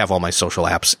way, I have all my social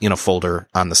apps in a folder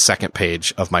on the second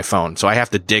page of my phone, so I have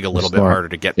to dig a little bit harder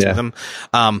to get to them.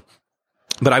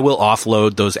 but I will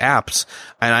offload those apps,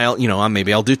 and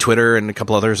maybe I'll do Twitter and a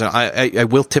couple others. And I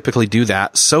will typically do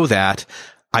that so that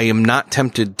I am not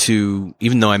tempted to,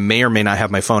 even though I may or may not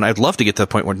have my phone, I'd love to get to the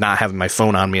point where not having my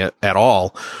phone on me at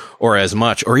all or as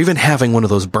much, or even having one of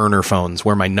those burner phones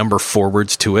where my number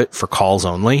forwards to it for calls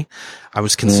only. I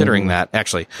was considering that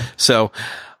actually. So,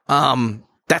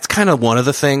 that's kind of one of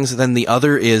the things. Then the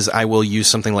other is I will use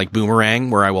something like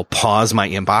Boomerang where I will pause my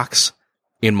inbox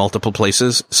in multiple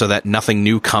places so that nothing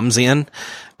new comes in.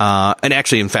 And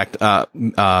actually, in fact, what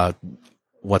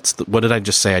did I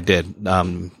just say I did?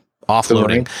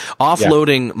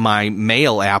 Offloading my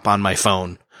mail app on my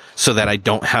phone so that I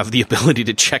don't have the ability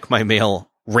to check my mail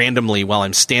randomly while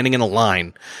I'm standing in a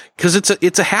line. Cause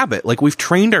it's a habit. Like we've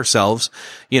trained ourselves,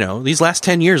 these last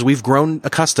 10 years, we've grown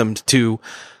accustomed to,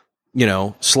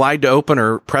 slide to open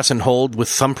or press and hold with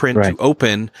thumbprint to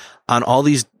open on all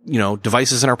these,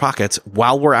 devices in our pockets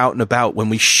while we're out and about when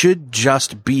we should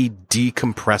just be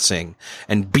decompressing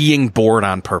and being bored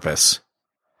on purpose.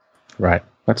 Right.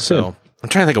 That's so. I'm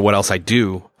trying to think of what else I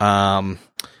do. I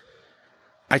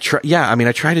try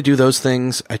to do those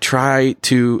things. I try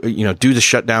to, do the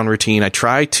shutdown routine. I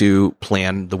try to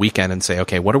plan the weekend and say,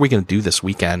 okay, what are we going to do this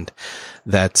weekend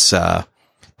that's,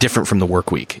 different from the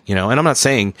work week, and I'm not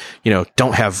saying,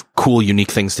 don't have cool, unique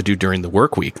things to do during the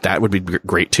work week. That would be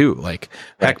great too. Like,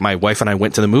 heck, my wife and I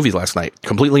went to the movies last night,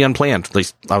 completely unplanned. At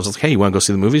least I was like, hey, you want to go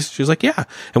see the movies? She was like, yeah.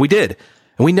 And we did.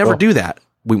 And we never do that.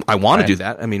 I want to do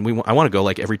that. I mean, I want to go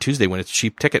like every Tuesday when it's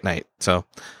cheap ticket night. So,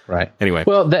 anyway.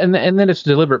 Well, and then it's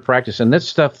deliberate practice. And that's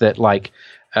stuff that like,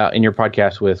 in your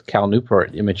podcast with Cal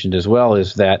Newport, you mentioned as well,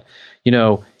 is that,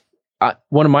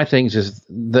 one of my things is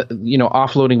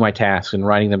offloading my tasks and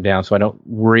writing them down so I don't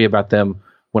worry about them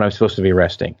when I'm supposed to be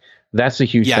resting. That's a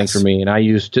huge thing for me. And I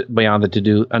use beyond the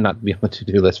to-do, not beyond the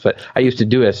to-do list, but I use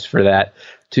Todoist for that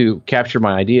to capture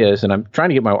my ideas. And I'm trying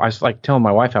to I was like telling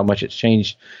my wife how much it's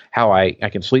changed how I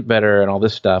can sleep better and all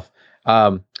this stuff.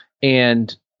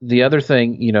 And the other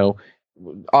thing,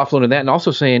 offloading that and also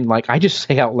saying like, I just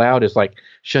say out loud is like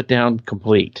shut down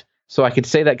complete. So I could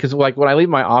say that because like when I leave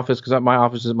my office, because my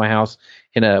office is at my house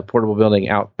in a portable building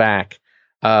out back.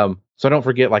 So I don't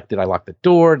forget, like, did I lock the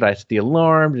door? Did I set the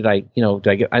alarm? Did I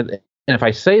and if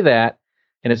I say that,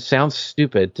 and it sounds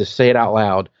stupid to say it out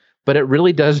loud, but it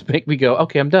really does make me go,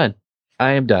 okay, I'm done.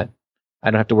 I am done. I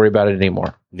don't have to worry about it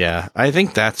anymore. Yeah. I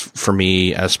think that's for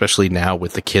me, especially now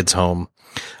with the kids home.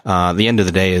 The end of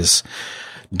the day is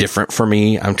different for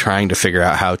me. I'm trying to figure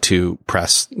out how to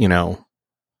press,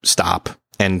 stop.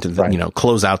 And,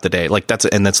 close out the day. Like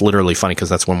that's literally funny because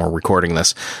that's when we're recording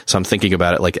this. So I'm thinking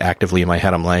about it like actively in my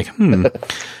head. I'm like,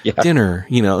 dinner,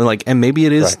 and maybe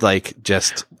it is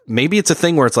maybe it's a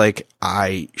thing where it's like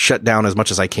I shut down as much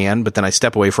as I can, but then I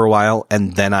step away for a while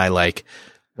and then I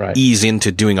ease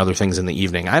into doing other things in the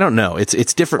evening. I don't know.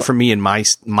 It's different for me in my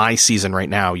season right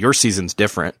now. Your season's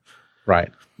different.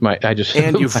 Right.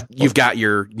 And you've got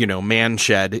your, man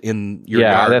shed in your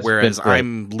yard, whereas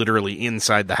I'm literally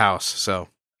inside the house. So,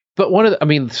 but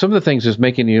some of the things is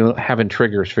making you having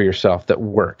triggers for yourself that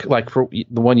work. Like for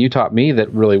the one you taught me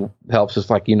that really helps is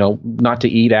like, not to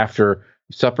eat after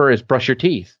supper is brush your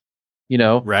teeth,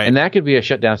 right. And that could be a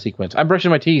shutdown sequence. I'm brushing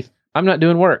my teeth. I'm not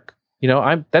doing work.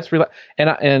 That's real.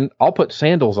 And I'll put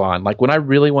sandals on. Like when I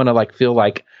really want to feel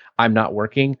like I'm not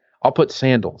working, I'll put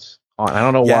sandals on. I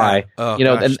don't know why,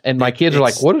 and my kids are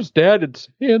like, what is Dad in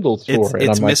sandals for?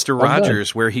 It's Mr.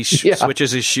 Rogers where he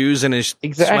switches his shoes and his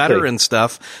sweater and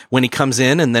stuff when he comes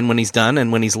in. And then when he's done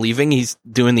and when he's leaving, he's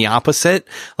doing the opposite.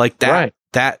 Like that,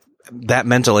 that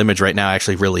mental image right now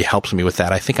actually really helps me with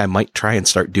that. I think I might try and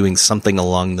start doing something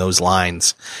along those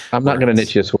lines. I'm not going to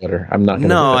knit you a sweater. I'm not going to.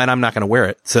 No, and I'm not going to wear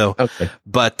it. So,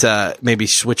 but maybe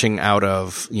switching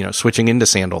into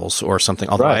sandals or something.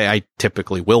 Although I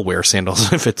typically will wear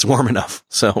sandals if it's warm enough.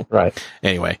 So,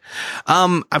 anyway,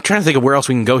 I'm trying to think of where else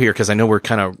we can go here because I know we're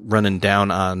kind of running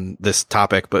down on this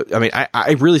topic. But I mean,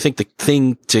 I really think the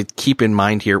thing to keep in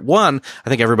mind here, one, I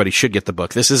think everybody should get the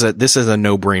book. This is a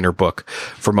no-brainer book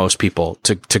for most people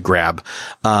to grab.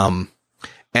 And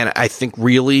I think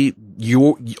really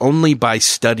you only by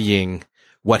studying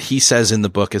what he says in the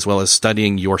book, as well as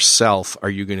studying yourself, are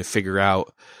you going to figure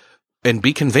out and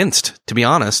be convinced, to be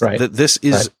honest, that this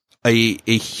is a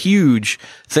huge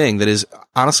thing that is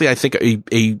honestly, I think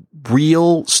a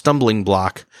real stumbling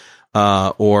block,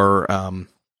 or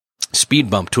speed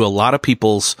bump to a lot of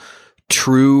people's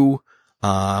true,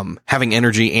 having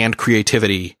energy and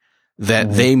creativity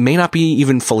that they may not be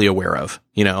even fully aware of,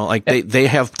 they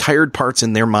have tired parts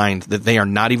in their mind that they are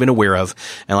not even aware of.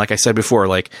 And like I said before,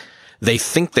 they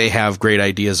think they have great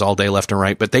ideas all day left and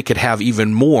right, but they could have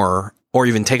even more or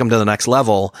even take them to the next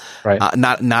level. Right.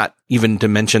 Not even to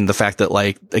mention the fact that,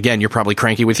 like, again, you're probably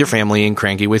cranky with your family and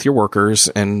cranky with your workers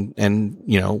and,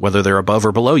 you know, whether they're above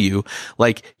or below you,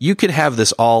 like, you could have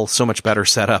this all so much better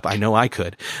set up. I know I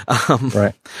could.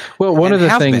 Right. Well, one of the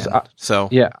things,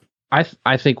 yeah,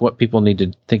 I think what people need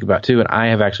to think about too, and I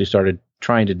have actually started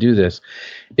trying to do this,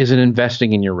 is in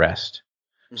investing in your rest.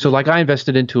 So like I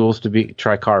invested in tools to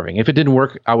try carving. If it didn't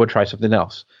work, I would try something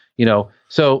else. You know,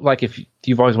 so like if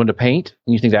you've always wanted to paint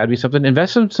and you think that'd be something,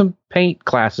 invest in some paint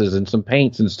classes and some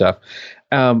paints and stuff.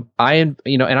 And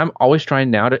I'm always trying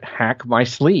now to hack my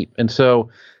sleep. And so,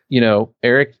 you know,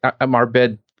 Eric, our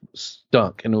bed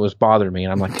stunk and it was bothering me.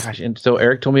 And I'm like, gosh. And so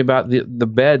Eric told me about the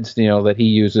beds, you know, that he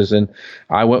uses. And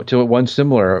I went to one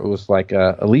similar. It was like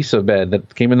a Lisa bed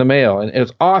that came in the mail, and it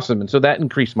was awesome. And so that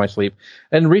increased my sleep.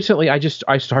 And recently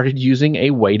I started using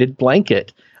a weighted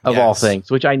blanket of all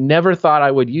things, which I never thought I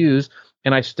would use.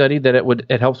 And I studied that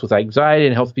it helps with anxiety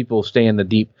and helps people stay in the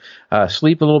deep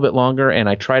sleep a little bit longer. And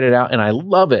I tried it out and I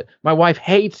love it. My wife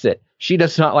hates it. She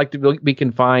does not like to be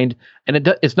confined, and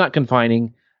it's not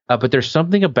confining. But there's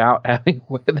something about having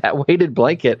that weighted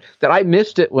blanket that I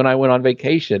missed it when I went on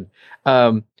vacation.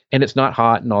 And it's not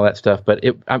hot and all that stuff. But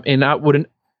if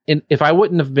I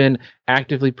wouldn't have been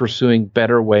actively pursuing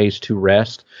better ways to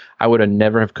rest, I would have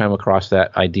never have come across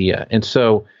that idea. And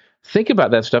so think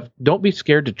about that stuff. Don't be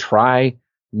scared to try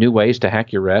new ways to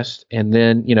hack your rest, and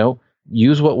then, you know,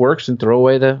 use what works and throw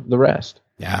away the rest.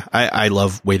 Yeah, I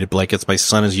love weighted blankets. My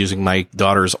son is using my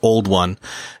daughter's old one,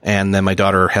 and then my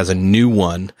daughter has a new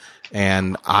one,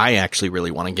 and I actually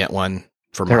really want to get one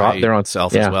for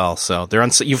myself as well. So they're on.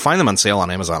 You find them on sale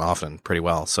on Amazon often, pretty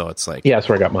well. So it's like, yeah, that's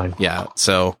where I got mine. Yeah.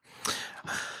 So,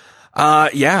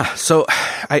 So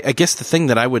I guess the thing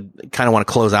that I would kind of want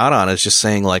to close out on is just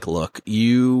saying, like, look,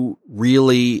 you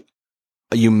may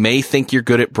think you're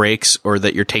good at breaks or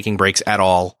that you're taking breaks at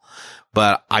all,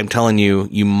 but I'm telling you,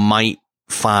 you might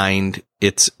find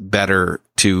it's better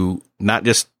to not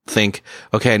just think,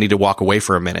 okay, I need to walk away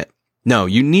for a minute. No,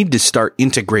 you need to start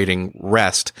integrating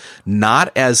rest,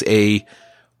 not as a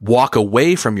walk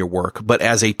away from your work, but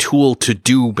as a tool to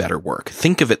do better work.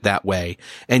 Think of it that way,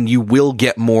 and you will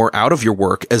get more out of your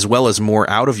work as well as more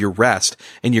out of your rest,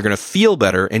 and you're going to feel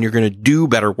better and you're going to do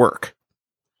better work.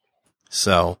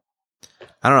 So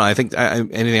I don't know. I think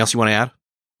anything else you want to add?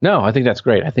 No, I think that's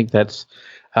great. I think that's,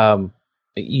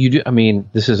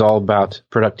 this is all about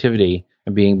productivity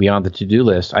and being beyond the to-do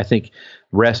list. I think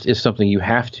rest is something you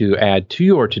have to add to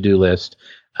your to-do list,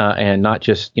 and not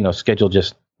just, schedule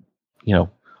just,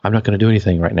 I'm not going to do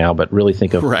anything right now, but really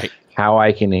think of how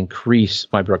I can increase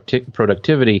my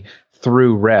productivity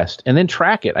through rest, and then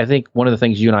track it. I think one of the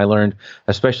things you and I learned,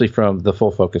 especially from the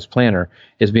Full Focus Planner,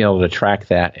 is being able to track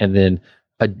that and then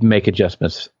make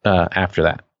adjustments after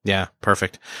that. Yeah,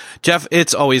 perfect. Jeff,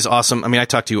 it's always awesome. I mean, I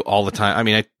talk to you all the time. I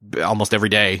mean, almost every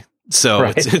day.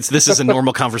 So this is a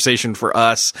normal conversation for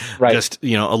us, just,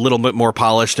 a little bit more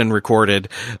polished and recorded.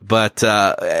 But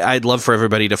I'd love for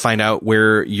everybody to find out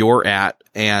where you're at.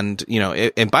 And,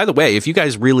 and by the way, if you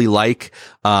guys really like,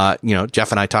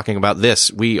 Jeff and I talking about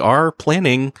this, we are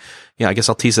planning, I guess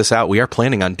I'll tease this out. We are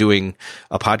planning on doing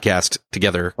a podcast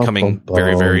together coming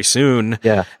very, very soon.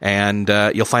 Yeah. And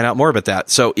you'll find out more about that.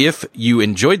 So if you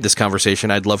enjoyed this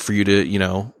conversation, I'd love for you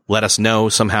to, let us know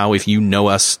somehow. If you know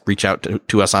us, reach out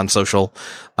to us on social.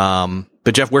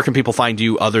 But Jeff, where can people find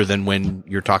you other than when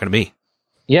you're talking to me?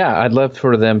 Yeah, I'd love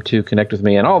for them to connect with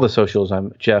me on all the socials.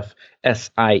 I'm Jeff,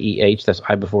 SIEH. That's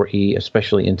I before E,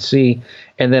 especially in C.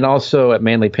 And then also at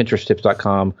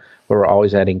manlypinteresttips.com, where we're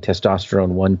always adding testosterone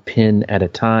one pin at a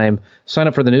time. Sign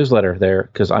up for the newsletter there,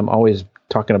 because I'm always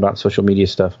talking about social media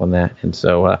stuff on that. And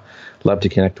so love to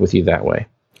connect with you that way.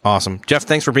 Awesome. Jeff,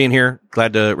 thanks for being here.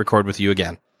 Glad to record with you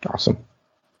again. Awesome.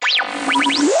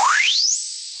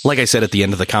 Like I said at the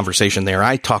end of the conversation there,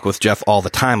 I talk with Jeff all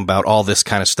the time about all this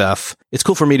kind of stuff. It's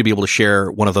cool for me to be able to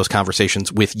share one of those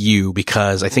conversations with you,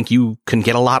 because I think you can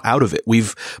get a lot out of it.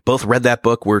 We've both read that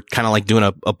book. We're kind of like doing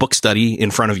a book study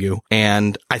in front of you,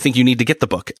 and I think you need to get the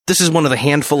book. This is one of the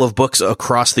handful of books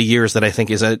across the years that I think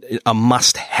is a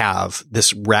must-have,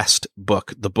 this rest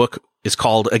book. The book is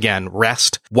called, again,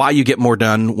 Rest: Why You Get More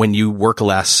Done When You Work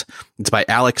Less. It's by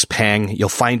Alex Pang. You'll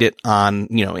find it on,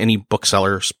 any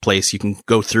bookseller's place. You can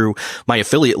go through my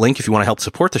affiliate link if you want to help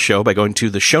support the show by going to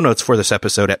the show notes for this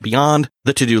episode at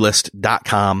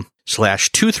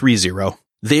beyondthetodolist.com/230.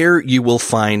 There you will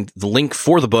find the link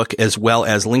for the book, as well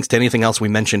as links to anything else we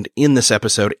mentioned in this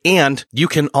episode. And you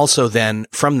can also then,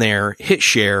 from there, hit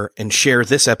share and share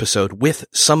this episode with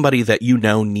somebody that you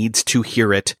know needs to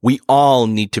hear it. We all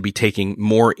need to be taking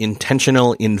more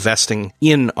intentional investing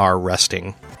in our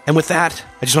resting. And with that,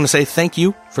 I just want to say thank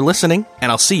you for listening,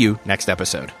 and I'll see you next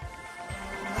episode.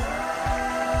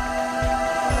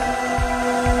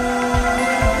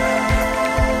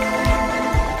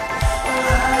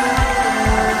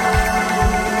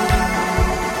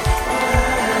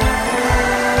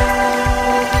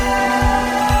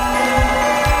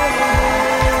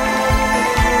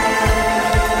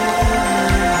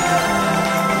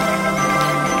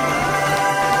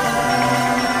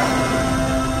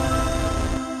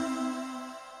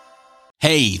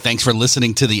 Hey, thanks for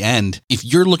listening to the end. If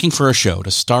you're looking for a show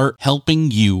to start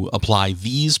helping you apply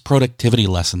these productivity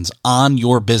lessons on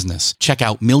your business, check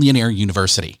out Millionaire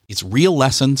University. It's real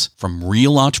lessons from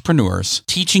real entrepreneurs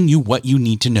teaching you what you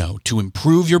need to know to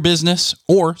improve your business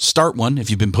or start one if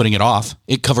you've been putting it off.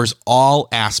 It covers all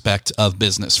aspects of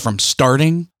business, from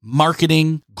starting,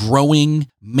 marketing, growing,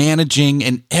 managing,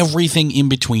 and everything in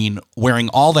between, wearing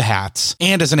all the hats.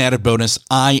 And as an added bonus,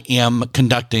 I am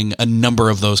conducting a number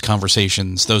of those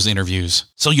conversations, those interviews,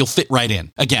 so you'll fit right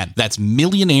in. Again, that's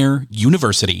Millionaire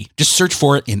University. Just search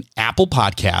for it in Apple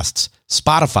Podcasts,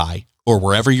 Spotify, or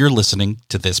wherever you're listening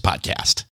to this podcast.